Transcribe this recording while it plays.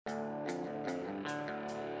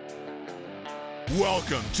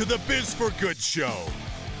Welcome to the Biz for Good Show,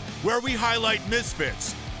 where we highlight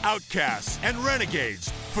misfits, outcasts, and renegades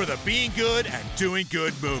for the being good and doing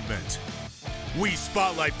good movement. We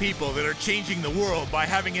spotlight people that are changing the world by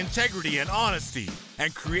having integrity and honesty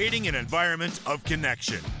and creating an environment of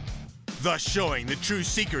connection, thus showing the true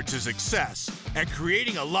secret to success and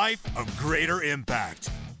creating a life of greater impact.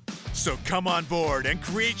 So come on board and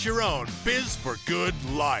create your own Biz for Good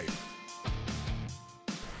life.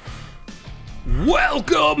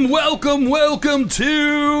 Welcome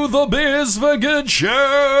to the Biz for Good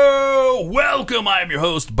Show. Welcome, I'm your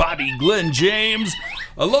host, Bobby Glenn James,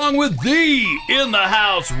 along with the in the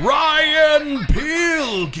house, Ryan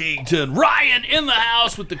Pilkington. Ryan in the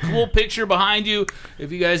house with the cool picture behind you.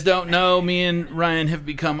 If you guys don't know, me and Ryan have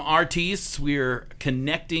become artists. We are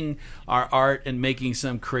connecting our art and making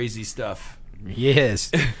some crazy stuff.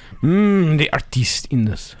 Yes. The artist in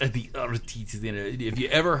this. The artist in it. Have you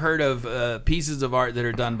ever heard of pieces of art that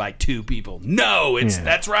are done by two people? No,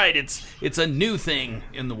 that's right. It's a new thing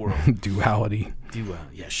in the world. Duality.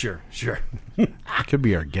 Yeah, sure. Could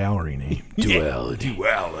be our gallery name.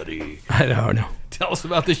 Duality. I don't know. Tell us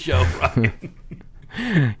about the show, Ryan.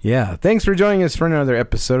 Yeah. Thanks for joining us for another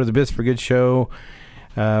episode of the Biz for Good Show.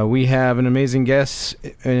 We have an amazing guest.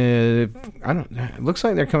 It looks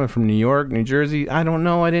like they're coming from New York, New Jersey. I don't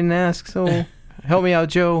know. I didn't ask. So help me out,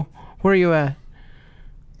 Joe. Where are you at?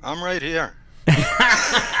 I'm right here.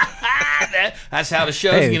 That's how the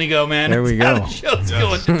show's going to go, man. There we go. That's how the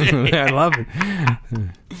show's going today. I love it.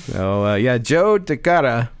 So, Joe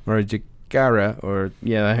Takara,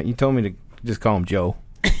 he told me to just call him Joe.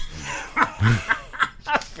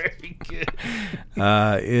 Very good.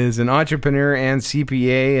 Is an entrepreneur and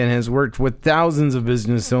CPA and has worked with thousands of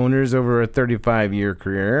business owners over a 35-year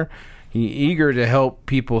career. He's eager to help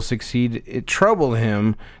people succeed. It troubled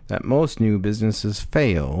him that most new businesses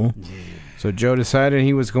fail. Yeah. So Joe decided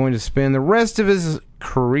he was going to spend the rest of his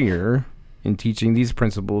career in teaching these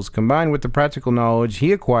principles, combined with the practical knowledge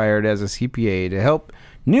he acquired as a CPA to help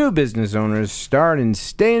new business owners start and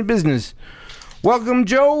stay in business. Welcome,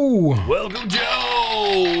 Joe. Welcome,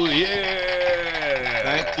 Joe. Yeah.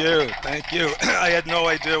 Thank you. I had no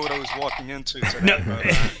idea what I was walking into today. No. But,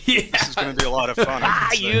 This is going to be a lot of fun.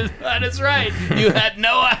 That's right. You had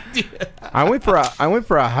no idea. I went for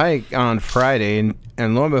a hike on Friday,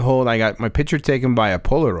 and lo and behold, I got my picture taken by a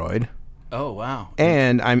Polaroid. Oh wow!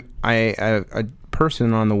 And a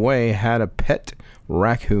person on the way had a pet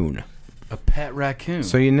raccoon. A pet raccoon.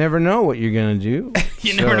 So you never know what you're going to do.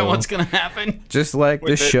 You never know what's going to happen. Just like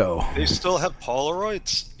this show. They still have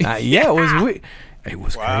Polaroids? Yeah, it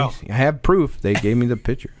was crazy. I have proof. They gave me the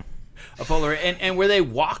picture. A Polaroid. And were they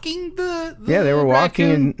walking the Yeah, they were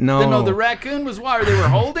walking. No, the raccoon was or they were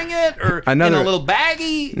holding it? Or in a little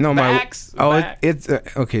baggie? No, bags? It's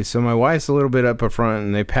okay, so my wife's a little bit up front,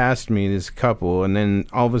 and they passed me, this couple, and then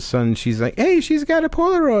all of a sudden she's like, hey, she's got a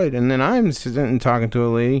Polaroid. And then I'm sitting and talking to a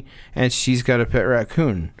lady, and she's got a pet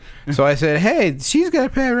raccoon. So I said, hey, she's got a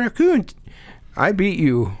pet raccoon. I beat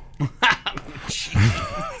you.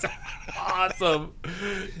 Awesome.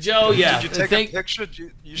 Joe, yeah. Did you take a picture?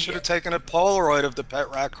 You should have taken a Polaroid of the pet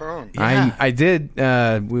raccoon. Yeah. I did.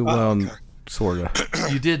 Sort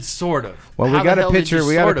of. You did sort of. Well, we got a picture.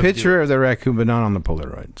 We got a picture of the raccoon, but not on the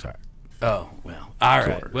Polaroid. Sorry. Oh, well. All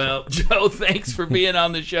right. Well, Joe, thanks for being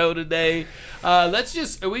on the show today. Let's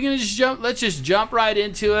just jump right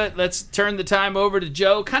into it. Let's turn the time over to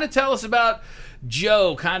Joe. Kind of tell us about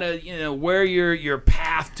Joe, where your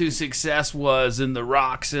path to success was, and the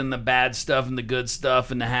rocks and the bad stuff and the good stuff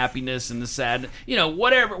and the happiness and the sad,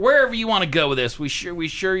 wherever you want to go with this. We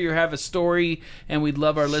sure you have a story, and we'd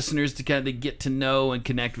love our listeners to kind of get to know and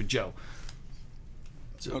connect with Joe.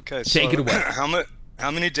 So okay, take it away. How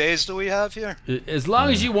many days do we have here? As long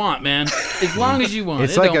as you want, man. As long as you want.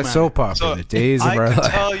 It's like a soap opera. So the days of our life. I can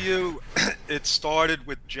tell you, it started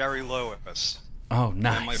with Jerry Lewis. Oh,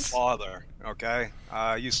 nice. And my father. Okay,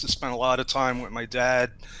 I used to spend a lot of time with my dad.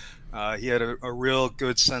 He had a real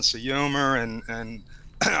good sense of humor, and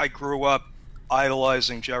I grew up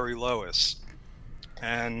idolizing Jerry Lewis.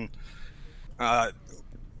 And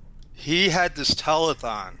he had this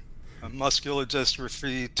telethon, a muscular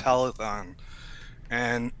dystrophy telethon,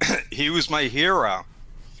 and he was my hero.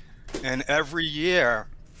 And every year,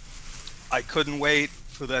 I couldn't wait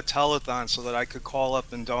for that telethon so that I could call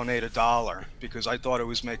up and donate $1 because I thought it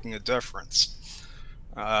was making a difference.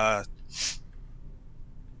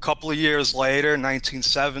 Couple of years later,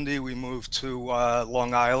 1970, we moved to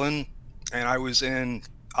Long Island, and I was in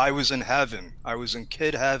heaven. I was in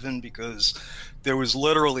kid heaven because there was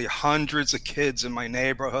literally hundreds of kids in my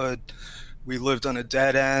neighborhood. We lived on a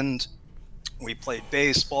dead end. We played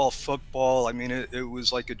baseball, football. I mean, it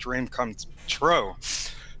was like a dream come true.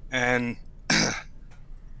 And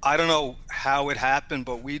I don't know how it happened,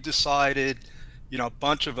 but we decided, a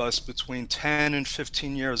bunch of us between 10 and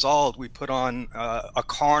 15 years old, we put on a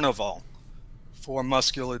carnival for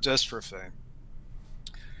muscular dystrophy.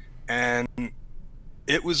 And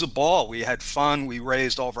it was a ball. We had fun. We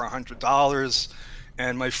raised over $100.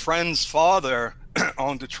 And my friend's father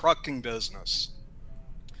owned a trucking business.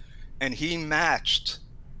 And he matched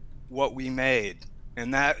what we made.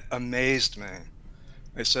 And that amazed me.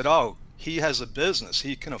 I said, oh, he has a business.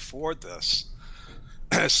 He can afford this.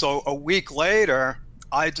 So a week later,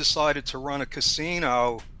 I decided to run a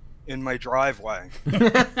casino in my driveway.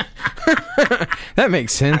 That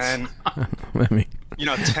makes sense. And,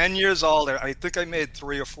 10 years old, I think I made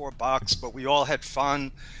 $3 or $4, but we all had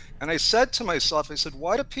fun. And I said to myself, I said,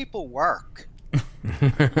 why do people work?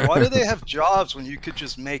 Why do they have jobs when you could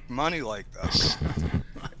just make money like this?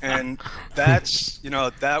 And that's,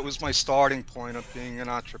 that was my starting point of being an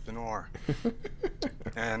entrepreneur.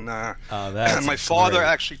 And my father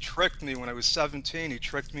actually tricked me when I was 17. He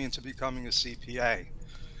tricked me into becoming a CPA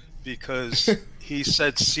because he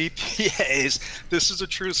said CPAs, this is a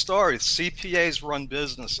true story, CPAs run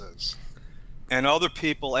businesses and other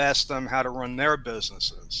people ask them how to run their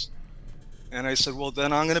businesses. And I said, well,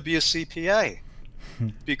 then I'm going to be a CPA.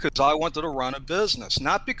 Because I wanted to run a business,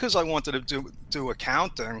 not because I wanted to do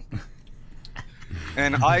accounting.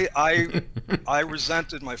 And I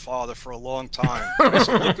resented my father for a long time. I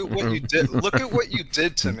said, look at what you did. Look at what you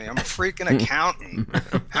did to me. I'm a freaking accountant.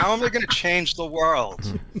 How am I going to change the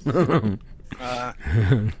world? But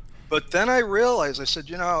then I realized, I said,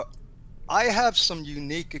 I have some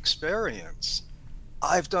unique experience.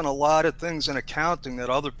 I've done a lot of things in accounting that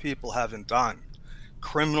other people haven't done.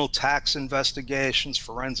 Criminal tax investigations,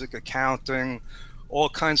 forensic accounting, all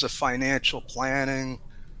kinds of financial planning.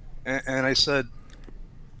 And I said,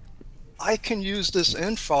 I can use this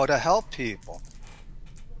info to help people.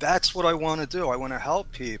 That's what I want to do. I want to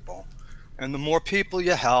help people. And the more people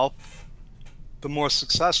you help, the more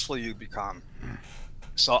successful you become.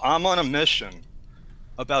 So I'm on a mission.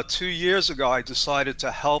 About 2 years ago, I decided to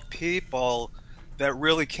help people that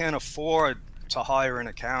really can't afford to hire an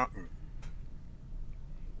accountant.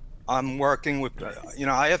 I'm working with,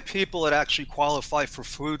 I have people that actually qualify for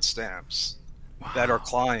food stamps. Wow. That are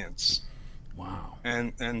clients. Wow.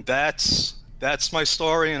 And that's my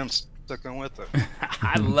story, and I'm sticking with it.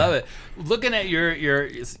 I love it. Looking at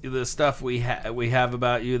the stuff we have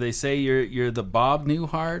about you, they say you're the Bob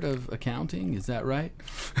Newhart of accounting. Is that right?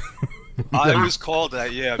 I was called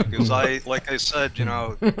that, yeah, because like I said,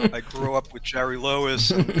 I grew up with Jerry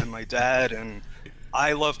Lewis and my dad, and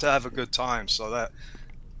I love to have a good time, so that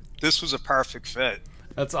this was a perfect fit.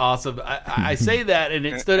 That's awesome. I say that, and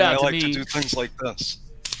it stood out to me. I like to do things like this.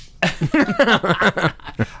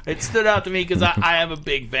 It stood out to me because I am a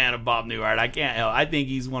big fan of Bob Newhart. I can't help. I think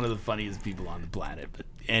he's one of the funniest people on the planet. But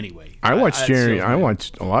anyway, I watched Jerry. I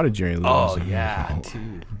watched a lot of Jerry Lewis. Oh yeah,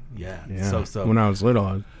 too. Yeah. So when I was little,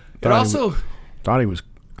 I thought he was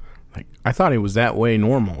like, I thought he was that way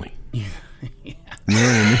normally. Yeah. You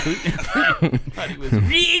know what I mean? Thought he was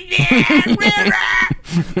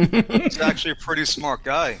He's actually a pretty smart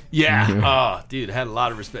guy. Yeah. Oh, dude, had a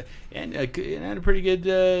lot of respect and had a pretty good,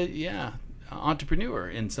 entrepreneur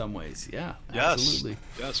in some ways. Yeah. Yes. Absolutely.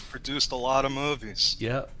 Yes. Produced a lot of movies.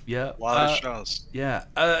 Yeah. A lot of shows. Yeah.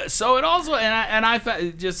 So it also, and I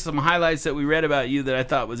found just some highlights that we read about you that I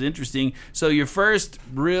thought was interesting. So your first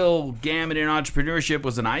real gamut in entrepreneurship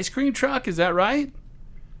was an ice cream truck. Is that right?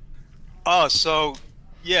 Oh, so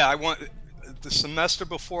yeah, the semester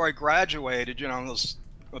before I graduated, I was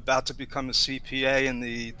about to become a CPA and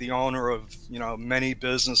the owner of, many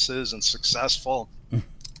businesses and successful.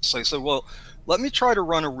 So I said, well, let me try to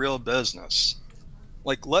run a real business.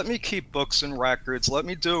 Like, let me keep books and records. Let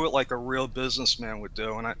me do it like a real businessman would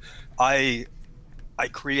do. And I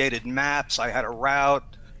created maps. I had a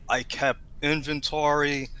route. I kept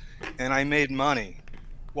inventory, and I made money.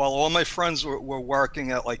 While all my friends were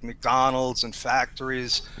working at like McDonald's and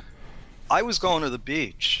factories, I was going to the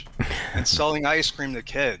beach and selling ice cream to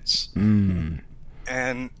kids. And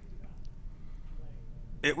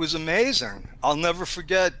it was amazing. I'll never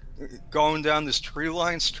forget going down this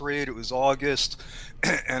tree-lined street. It was August,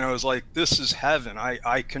 and I was like, this is heaven.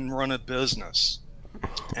 I can run a business.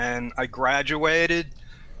 And I graduated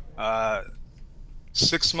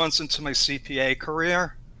 6 months into my CPA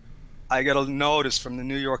career. I got a notice from the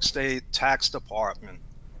New York State Tax Department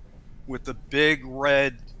with the big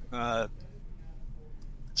red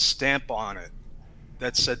stamp on it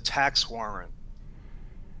that said tax warrant.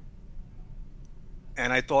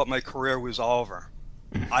 and I thought my career was over.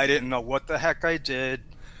 I didn't know what the heck I did.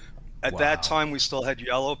 At that time, we still had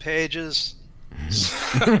Yellow Pages.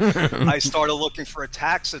 I started looking for a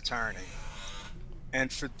tax attorney.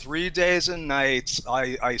 And for 3 days and nights,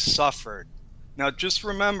 I suffered. Now, just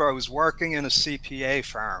remember, I was working in a CPA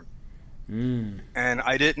firm. And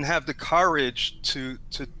I didn't have the courage to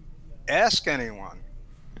ask anyone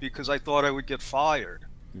because I thought I would get fired.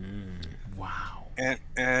 Wow.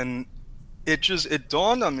 And it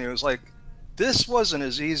dawned on me. It was like, this wasn't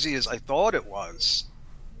as easy as I thought it was.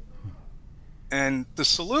 And the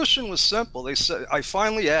solution was simple. They said, I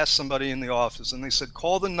finally asked somebody in the office, and they said,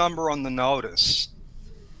 call the number on the notice.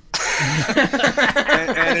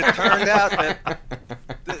 and it turned out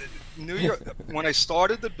that New York, when I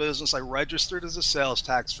started the business, I registered as a sales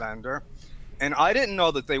tax vendor, and I didn't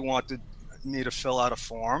know that they wanted me to fill out a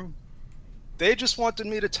form. They just wanted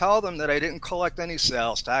me to tell them that I didn't collect any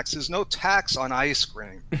sales tax. There's no tax on ice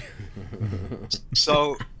cream.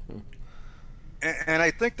 So, and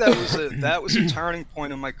I think that was a turning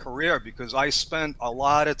point in my career, because I spent a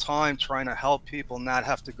lot of time trying to help people not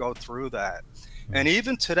have to go through that. And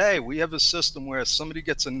even today, we have a system where if somebody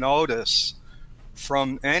gets a notice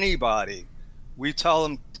from anybody, we tell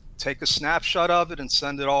them, take a snapshot of it and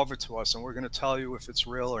send it over to us, and we're going to tell you if it's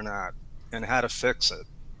real or not and how to fix it.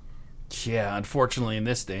 Yeah, unfortunately, in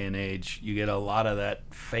this day and age, you get a lot of that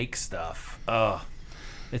fake stuff.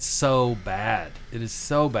 It's so bad. It is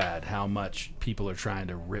so bad how much people are trying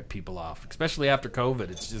to rip people off, especially after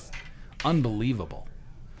COVID. It's just unbelievable.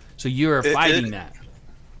 So you're fighting that.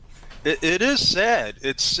 It is sad.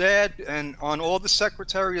 It's sad, and on all the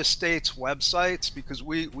Secretary of State's websites, because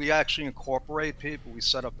we actually incorporate people, we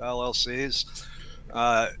set up LLCs,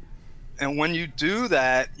 and when you do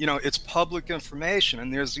that, it's public information,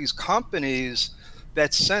 and there's these companies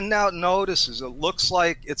that send out notices. It looks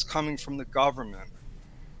like it's coming from the government,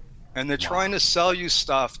 and they're trying to sell you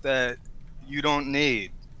stuff that you don't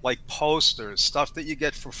need, like posters, stuff that you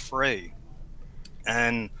get for free,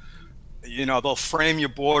 and they'll frame your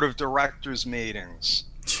board of directors meetings,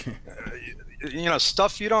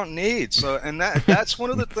 stuff you don't need. So, and that's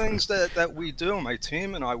one of the things that we do, my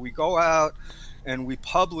team and I. We go out and we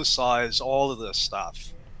publicize all of this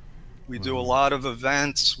stuff. We do a lot of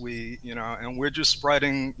events. And we're just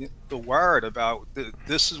spreading the word about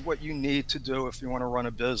this is what you need to do if you want to run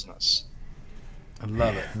a business. I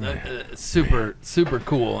love it. Super, super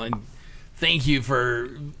cool. And thank you for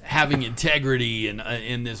having integrity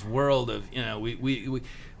in this world of,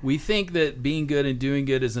 we think that being good and doing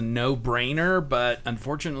good is a no-brainer, but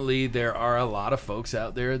unfortunately there are a lot of folks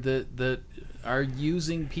out there that are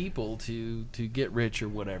using people to get rich or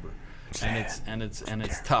whatever. And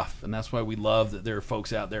it's tough, and that's why we love that there are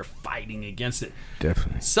folks out there fighting against it.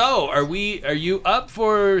 Definitely. So, are you up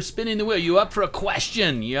for spinning the wheel? You up for a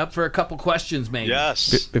question? You up for a couple questions, maybe?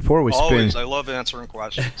 Yes. Before we spin, always, I love answering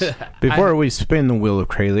questions. Before we spin the wheel of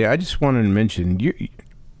Kralie, I just wanted to mention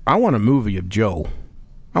I want a movie of Joe.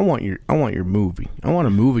 I want your movie. I want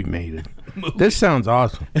a movie made. This sounds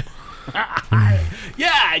awesome.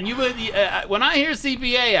 Yeah, and you would. When I hear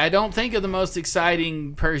CPA, I don't think of the most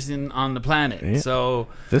exciting person on the planet. Yeah. So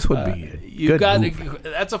this would be you've got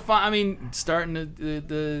that's a fun. I mean, starting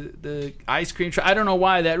the ice cream truck. I don't know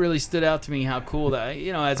why that really stood out to me. How cool that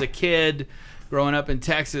as a kid growing up in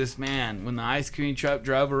Texas, man, when the ice cream truck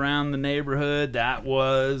drove around the neighborhood, that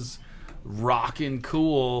was rocking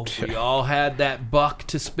cool. We all had that buck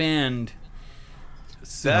to spend.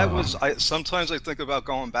 Sometimes I think about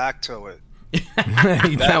going back to it.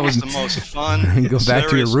 that was the most fun. Go back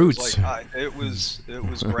to your roots. It was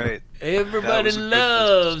great. Everybody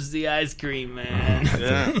loves the ice cream, man.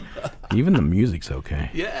 Yeah. Even the music's okay.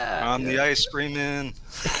 Yeah. I'm the ice cream man.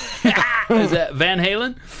 Is that Van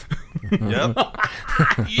Halen? Yep.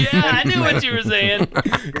 Yeah, I knew what you were saying.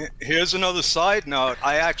 Here's another side note.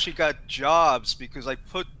 I actually got jobs because I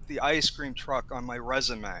put the ice cream truck on my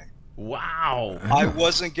resume. Wow. I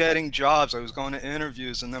wasn't getting jobs. I was going to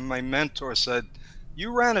interviews, and then my mentor said,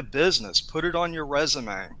 you ran a business, put it on your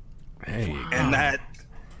resume. Hey. And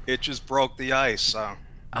it just broke the ice. So.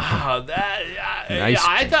 Oh,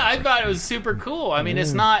 I thought it was super cool. I mean,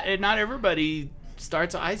 it's not everybody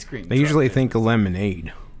starts an ice cream. They usually think of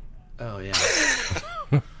lemonade. Oh yeah.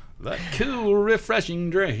 That cool, refreshing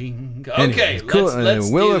drink. Okay, anyway, cool, let's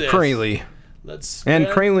Will do of this. Kralie. And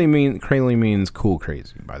Kralie means cool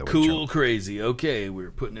crazy, by the way. Cool crazy. Okay,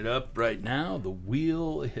 we're putting it up right now. The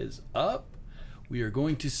wheel is up. We are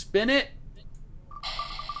going to spin it.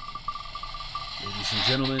 Ladies and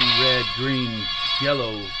gentlemen, red, green,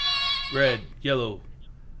 yellow, red, yellow,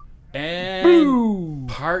 and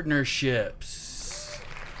partnerships.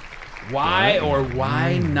 Why or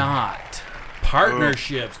why not?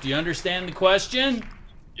 Partnerships. Do you understand the question?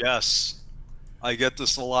 Yes. I get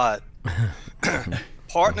this a lot.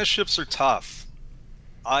 Partnerships are tough.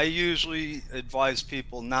 I usually advise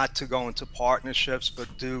people not to go into partnerships, but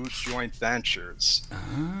do joint ventures.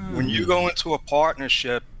 When you go into a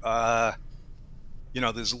partnership,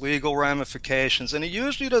 there's legal ramifications, and it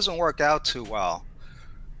usually doesn't work out too well.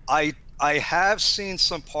 I have seen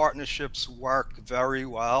some partnerships work very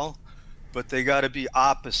well, but they got to be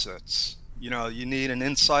opposites. You need an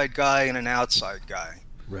inside guy and an outside guy.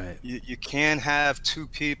 Right. You can't have two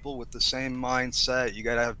people with the same mindset. You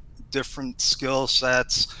got to have different skill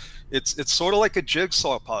sets. It's sort of like a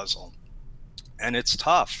jigsaw puzzle, and it's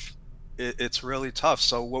tough. It's really tough.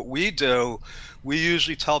 So what we do, we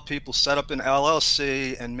usually tell people set up an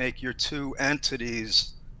LLC and make your two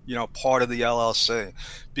entities, part of the LLC,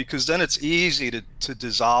 because then it's easy to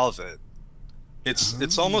dissolve it.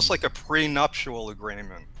 It's almost like a prenuptial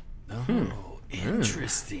agreement. Oh,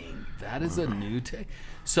 interesting. That is a new take.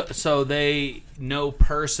 So no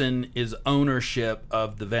person is ownership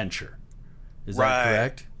of the venture. Is that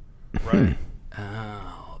correct? Right.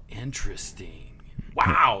 Oh, interesting.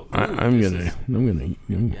 Wow. I'm gonna.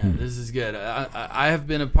 This is good. I have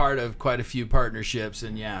been a part of quite a few partnerships,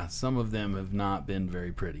 and some of them have not been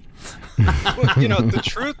very pretty. Well, the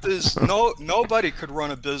truth is, nobody could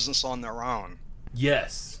run a business on their own.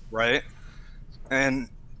 Yes. Right. And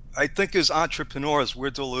I think as entrepreneurs,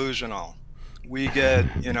 we're delusional. We get,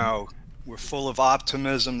 we're full of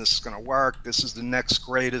optimism. This is going to work. This is the next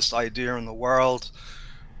greatest idea in the world.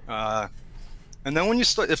 And then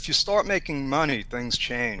if you start making money, things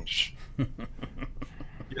change.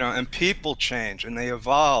 And people change and they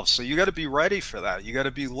evolve. So you got to be ready for that. You got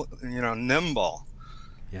to be, nimble.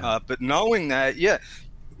 Yeah. But knowing that,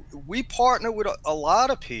 we partner with a lot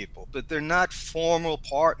of people, but they're not formal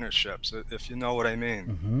partnerships, if you know what I mean.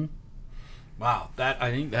 Mm-hmm. Wow,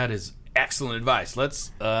 I think that is excellent advice.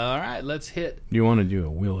 Let's hit. You want to do a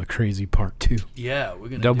Wheel of Crazy Part 2? Yeah, we're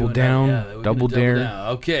gonna double down, double dare.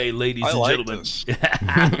 Okay, ladies and gentlemen, this.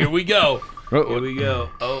 Here we go. Here we go.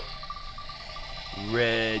 Oh,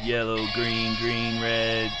 red, yellow, green, green,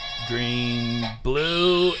 red, green,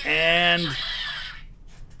 blue, and.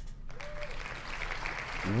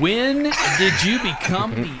 When did you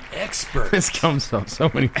become the expert? This comes from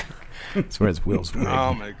so many. That's where it's Will's.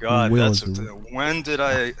 Oh my God! When did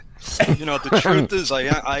I? The truth is,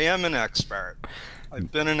 I am an expert.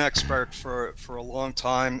 I've been an expert for a long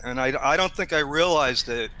time, and I don't think I realized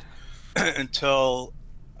it until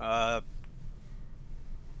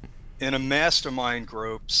in a mastermind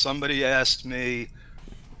group, somebody asked me.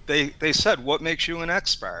 They said, "What makes you an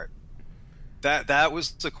expert?" That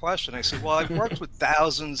was the question. I said, well, I've worked with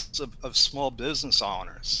thousands of small business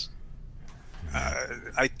owners.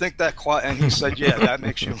 I think that and he said, yeah, that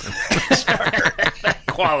makes you an expert.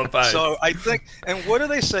 Qualified. So I think, and what do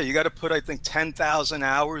they say? You got to put, I think, 10,000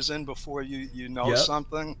 hours in before you know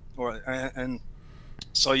something, and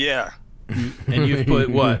so yeah. And you've put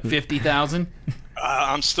what, 50,000?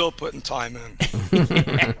 I'm still putting time in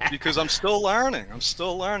because I'm still learning.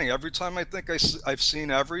 Every time I think I've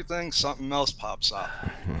seen everything, something else pops up.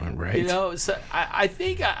 Right. So I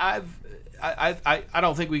think I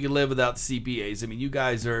don't think we can live without CPAs. I mean, you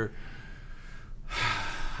guys are.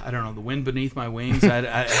 I don't know, the wind beneath my wings. My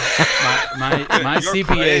CPA,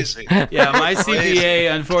 crazy. My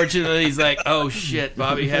CPA, unfortunately, he's like, oh shit,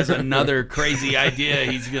 Bobby has another crazy idea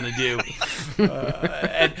he's gonna do.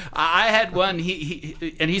 And I had one.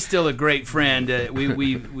 He's still a great friend.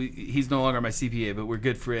 He's no longer my CPA, but we're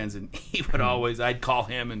good friends. And he would always, I'd call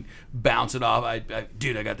him and bounce it off.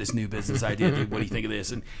 Dude, I got this new business idea. Dude, what do you think of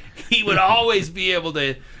this? And he would always be able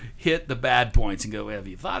to hit the bad points and go, have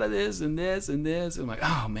you thought of this and this and this? And I'm like,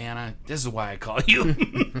 oh man, this is why I call you.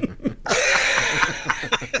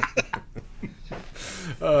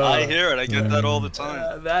 I hear it. I get that all the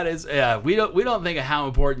time. That is, we don't think of how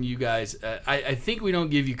important you guys. I think we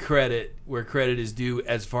don't give you credit where credit is due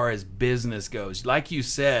as far as business goes. Like you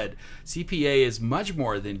said, CPA is much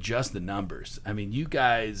more than just the numbers. I mean, you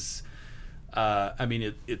guys.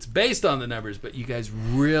 It's based on the numbers, but you guys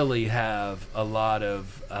really have a lot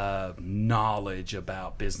of knowledge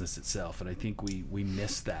about business itself, and I think we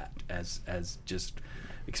miss that as just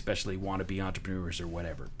especially wannabe entrepreneurs or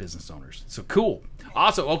whatever, business owners. So cool,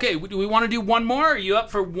 awesome. Okay, do we want to do one more? Are you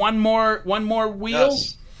up for one more wheel?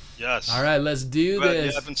 Yes. All right, let's do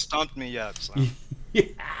this. You haven't stumped me yet. So. Yeah.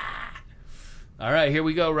 All right, here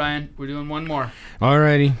we go, Ryan. We're doing one more. All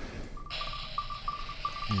righty.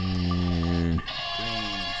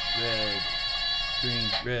 Green,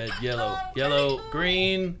 red, yellow,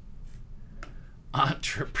 green.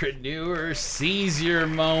 Entrepreneur, seize your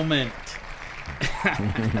moment.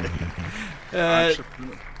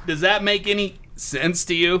 Does that make any sense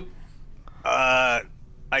to you? I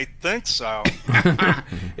think so.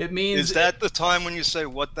 It means... Is that the time when you say,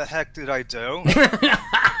 what the heck did I do?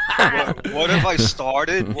 What have I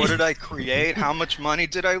started? What did I create? How much money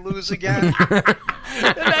did I lose again?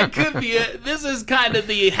 That could be it. This is kind of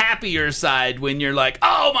the happier side when you're like,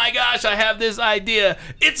 oh my gosh, I have this idea.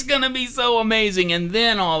 It's going to be so amazing. And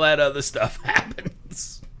then all that other stuff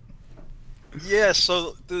happens. Yeah,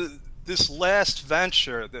 so this last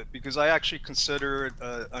venture, because I actually consider it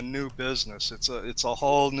a new business. It's a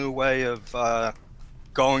whole new way of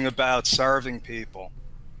going about serving people.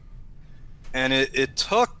 And it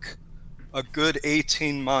took a good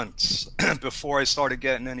 18 months before I started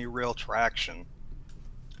getting any real traction.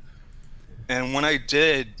 And when I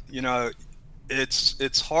did,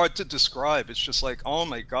 it's hard to describe. It's just like, oh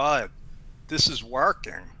my God, this is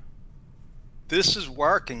working. This is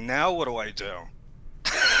working. Now what do I do?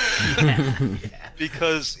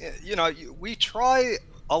 Because, we try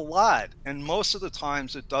a lot, and most of the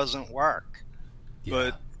times it doesn't work. Yeah.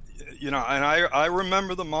 But, and I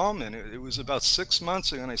remember the moment. It was about 6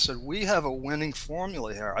 months ago, and I said, we have a winning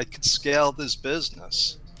formula here. I could scale this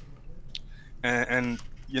business. And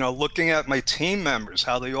looking at my team members,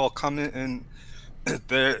 how they all come in, and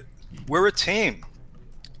we're a team.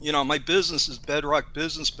 My business is Bedrock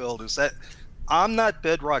Business Builders. I'm not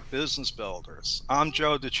Bedrock Business Builders. I'm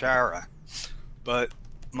Joe DiChiara. But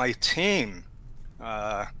my team,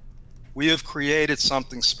 we have created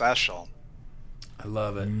something special. I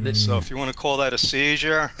love it. So if you want to call that a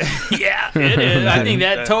seizure. Yeah, it is. I think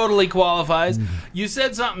that totally qualifies. You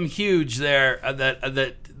said something huge there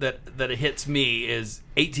that it hits me is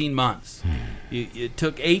 18 months. It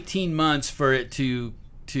took 18 months for it to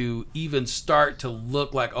even start to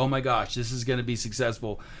look like, oh my gosh, this is going to be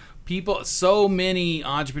successful. So many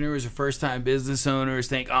entrepreneurs or first-time business owners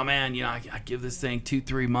think, oh man, I give this thing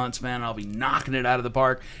 2-3 months, man, I'll be knocking it out of the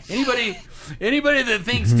park. Anybody that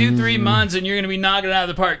thinks 2-3 months and you're going to be knocking it out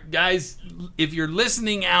of the park, guys, if you're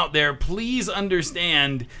listening out there, please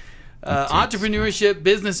understand, entrepreneurship,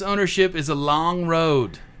 business ownership is a long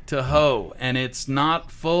road to hoe, and it's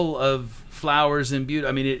not full of flowers and beauty.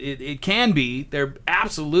 I mean, it can be. They're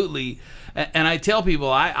absolutely. And I tell people,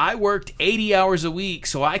 I worked 80 hours a week,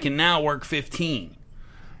 so I can now work 15.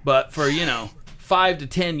 But for, 5 to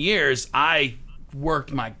 10 years, I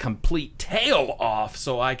worked my complete tail off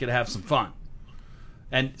so I could have some fun.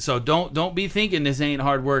 And so don't be thinking this ain't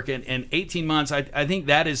hard work. And 18 months, I think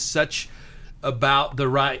that is such about the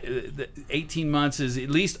right. 18 months is at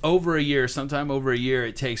least over a year, sometime over a year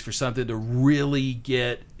it takes for something to really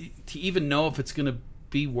to even know if it's going to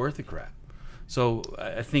be worth a crap. So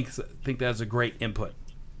I think that's a great input.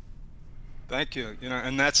 Thank you.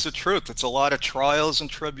 And that's the truth. It's a lot of trials and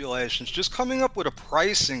tribulations. Just coming up with a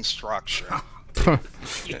pricing structure.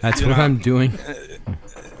 That's what I'm doing.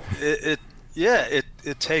 It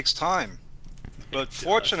takes time. But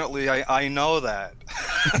fortunately, I know that.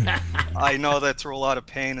 I know that through a lot of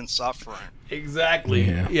pain and suffering. Exactly.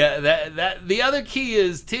 Yeah. That the other key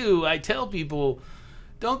is too. I tell people,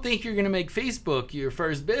 don't think you're going to make Facebook your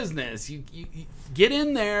first business. You get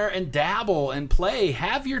in there and dabble and play.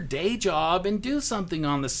 Have your day job and do something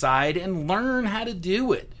on the side and learn how to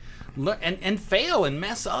do it. And fail and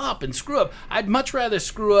mess up and screw up. I'd much rather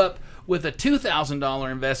screw up with a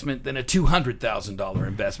 $2,000 investment than a $200,000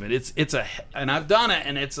 investment. And I've done it,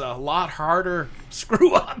 and it's a lot harder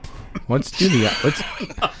screw up. Let's do the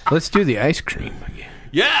ice cream again.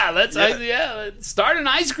 Yeah, let's start an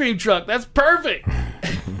ice cream truck. That's perfect.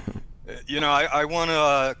 I want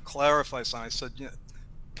to clarify something. I said,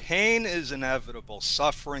 pain is inevitable.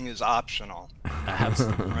 Suffering is optional.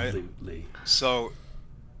 Absolutely. Right? So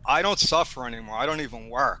I don't suffer anymore. I don't even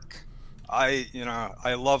work. I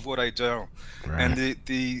love what I do. Right. And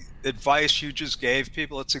the advice you just gave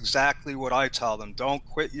people, it's exactly what I tell them. Don't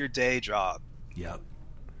quit your day job. Yep.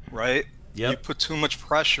 Right? Yep. You put too much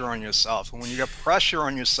pressure on yourself. And when you get pressure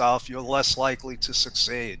on yourself, you're less likely to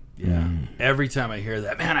succeed. Yeah. Every time I hear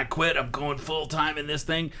that, man, I quit. I'm going full time in this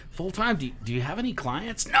thing. Full time? Do you have any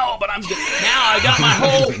clients? No, but I'm good. Now I got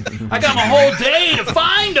my whole day to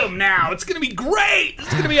find them now. It's gonna be great.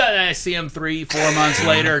 It's gonna be. And I see them 3-4 months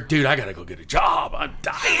later. Dude, I gotta go get a job. I'm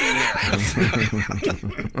dying here.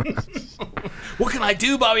 What can I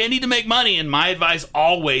do, Bobby? I need to make money. And my advice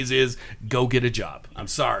always is go get a job. I'm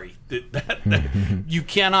sorry. You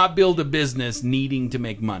cannot build a business needing to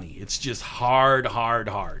make money. It's just hard.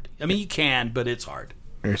 I mean, you can, but it's hard.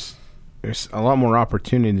 There's a lot more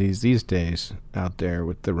opportunities these days out there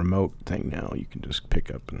with the remote thing now. You can just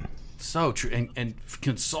pick up and So true, and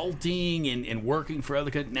consulting and working for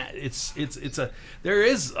other companies. There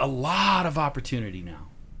is a lot of opportunity now.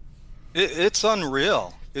 It's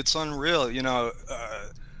unreal. It's unreal.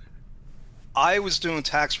 I was doing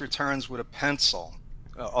tax returns with a pencil,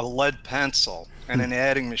 a lead pencil, and an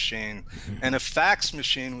adding machine, and a fax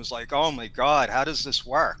machine was like, oh my God, how does this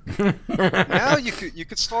work? Now you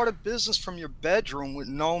could start a business from your bedroom with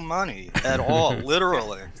no money at all,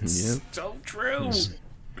 literally. Yep. So true.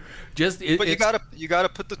 But you gotta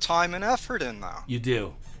put the time and effort in now. You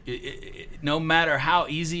do. No matter how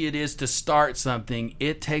easy it is to start something,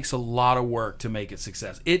 it takes a lot of work to make it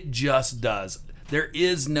success. It just does. There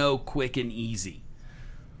is no quick and easy.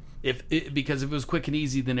 Because if it was quick and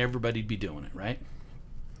easy, then everybody'd be doing it, right?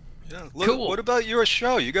 Yeah. Look, cool. What about your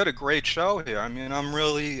show? You got a great show here. I mean, I'm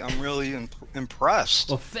really impressed.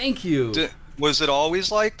 Well, thank you. Was it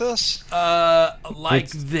always like this? This.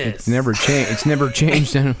 It's never changed. It's never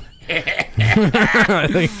changed.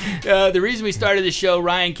 The reason we started the show,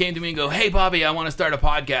 Ryan came to me and go, "Hey, Bobby, I want to start a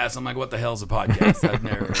podcast." I'm like, "What the hell's a podcast? I've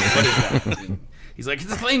never. What is that?" He's like,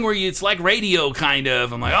 "It's a thing where it's like radio, kind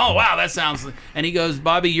of." I'm like, "Oh, wow, that sounds." And he goes,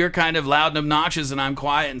 "Bobby, you're kind of loud and obnoxious, and I'm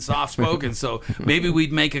quiet and soft spoken. So maybe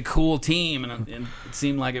we'd make a cool team." And it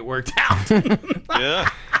seemed like it worked out. Yeah.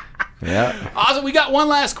 Yeah. Awesome. We got one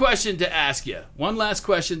last question to ask you.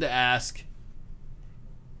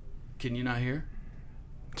 Can you not hear?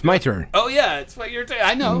 It's my turn. Oh, yeah. It's what you're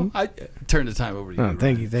I know. I turn the time over to you. Oh,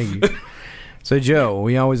 thank you. So, Joe,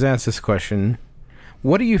 we always ask this question.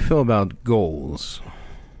 What do you feel about goals?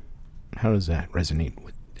 How does that resonate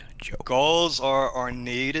with Joe? Goals are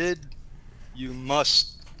needed. You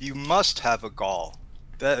must have a goal.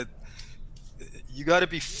 That you got to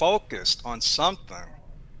be focused on something.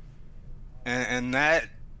 And that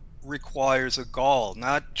requires a goal,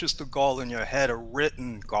 not just a goal in your head, a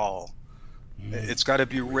written goal. It's got to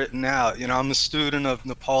be written out. I'm a student of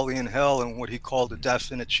Napoleon Hill and what he called a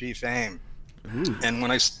definite chief aim. Ooh. And when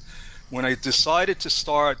I decided to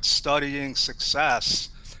start studying success,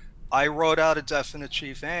 I wrote out a definite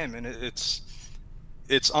chief aim, and it's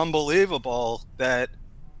unbelievable that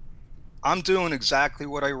I'm doing exactly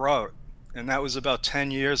what I wrote, and that was about 10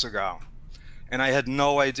 years ago. And I had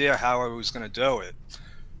no idea how I was going to do it.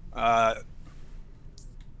 The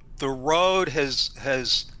road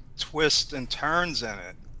has twists and turns in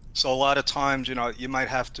it. So a lot of times, you might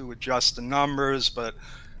have to adjust the numbers, but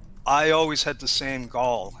I always had the same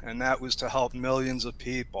goal, and that was to help millions of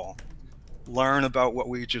people learn about what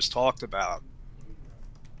we just talked about.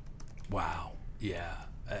 Wow. Yeah.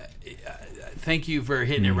 Thank you for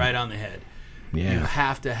hitting it right on the head. Yeah. You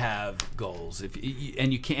have to have goals. And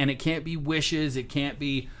it can't be wishes. It can't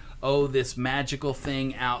be, this magical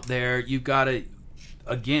thing out there. You've got to,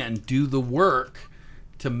 again, do the work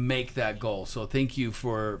to make that goal. So thank you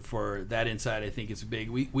for that insight. I think it's big.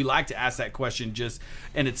 We like to ask that question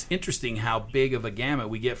and it's interesting how big of a gamut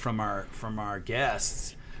we get from our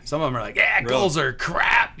guests. Some of them are like, yeah, goals are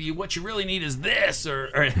crap. What you really need is this, or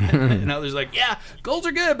and others like, yeah, goals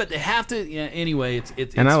are good, but they have to. Yeah, anyway,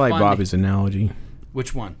 it's and I like Bobby's analogy.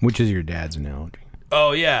 Which one? Which is your dad's analogy?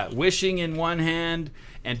 Oh yeah, wishing in one hand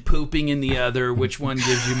and pooping in the other. Which one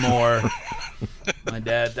gives you more? My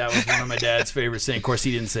dad. That was one of my dad's favorite saying. Of course,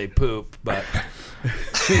 he didn't say poop, but.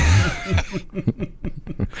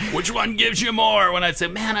 Which one gives you more? When I say,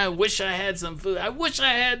 man, I wish I had some food. I wish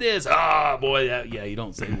I had this. Oh, boy. You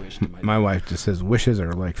don't say wish to my wife just says, wishes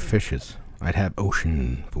are like fishes. I'd have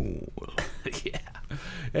ocean pool. Yeah.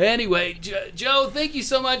 Anyway, Joe, thank you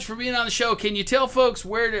so much for being on the show. Can you tell folks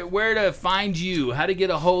where to find you, how to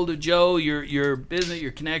get a hold of Joe, your business,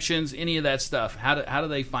 your connections, any of that stuff? How do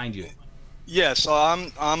they find you? Yeah, so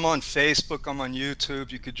I'm on Facebook, I'm on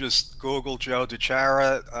YouTube. You could just Google Joe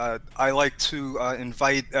DiChiara. I like to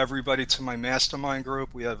invite everybody to my mastermind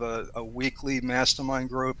group. We have a weekly mastermind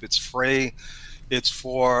group. It's free. It's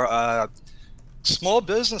for small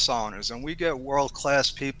business owners, and we get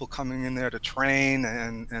world-class people coming in there to train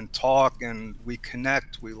and talk, and we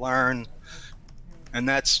connect, we learn. And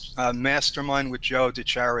that's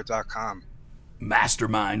mastermindwithjoedichara.com.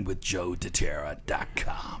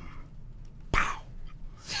 Mastermindwithjoedichara.com.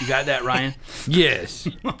 You got that, Ryan? Yes.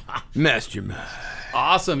 Mastermind.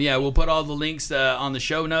 Awesome. Yeah, we'll put all the links on the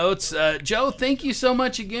show notes. Joe, thank you so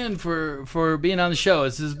much again for being on the show.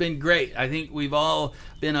 This has been great. I think we've all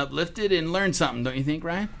been uplifted and learned something, don't you think,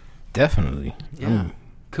 Ryan? Definitely. Yeah.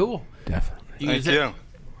 Cool. Definitely. Thank you.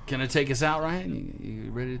 Can I take us out, Ryan? You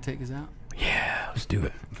ready to take us out? Yeah, let's do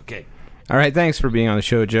it. Okay. All right, thanks for being on the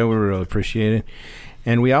show, Joe. We really appreciate it.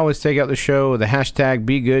 And we always take out the show with the hashtag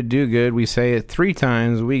 #BeGoodDoGood. We say it 3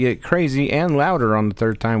 times. We get crazy and louder on the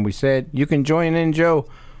 3rd time we say it. You can join in, Joe.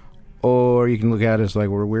 or you can look at us like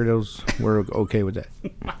we're weirdos. We're okay with that.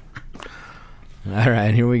 All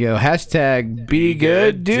right, here we go. Hashtag be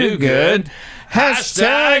good, do good.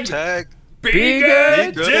 Hashtag be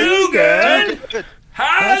good, do good.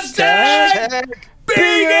 Hashtag be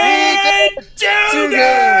good, do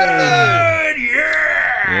good.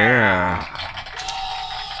 Yeah.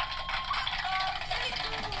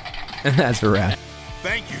 And that's a wrap.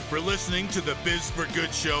 Thank you for listening to the Biz for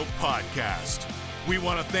Good Show podcast. We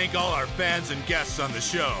want to thank all our fans and guests on the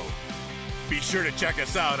show. Be sure to check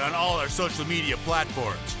us out on all our social media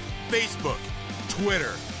platforms, Facebook,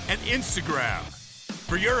 Twitter, and Instagram.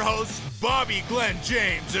 For your hosts, Bobby Glenn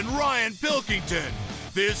James and Ryan Pilkington,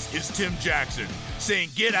 this is Tim Jackson saying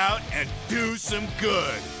get out and do some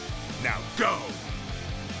good. Now go.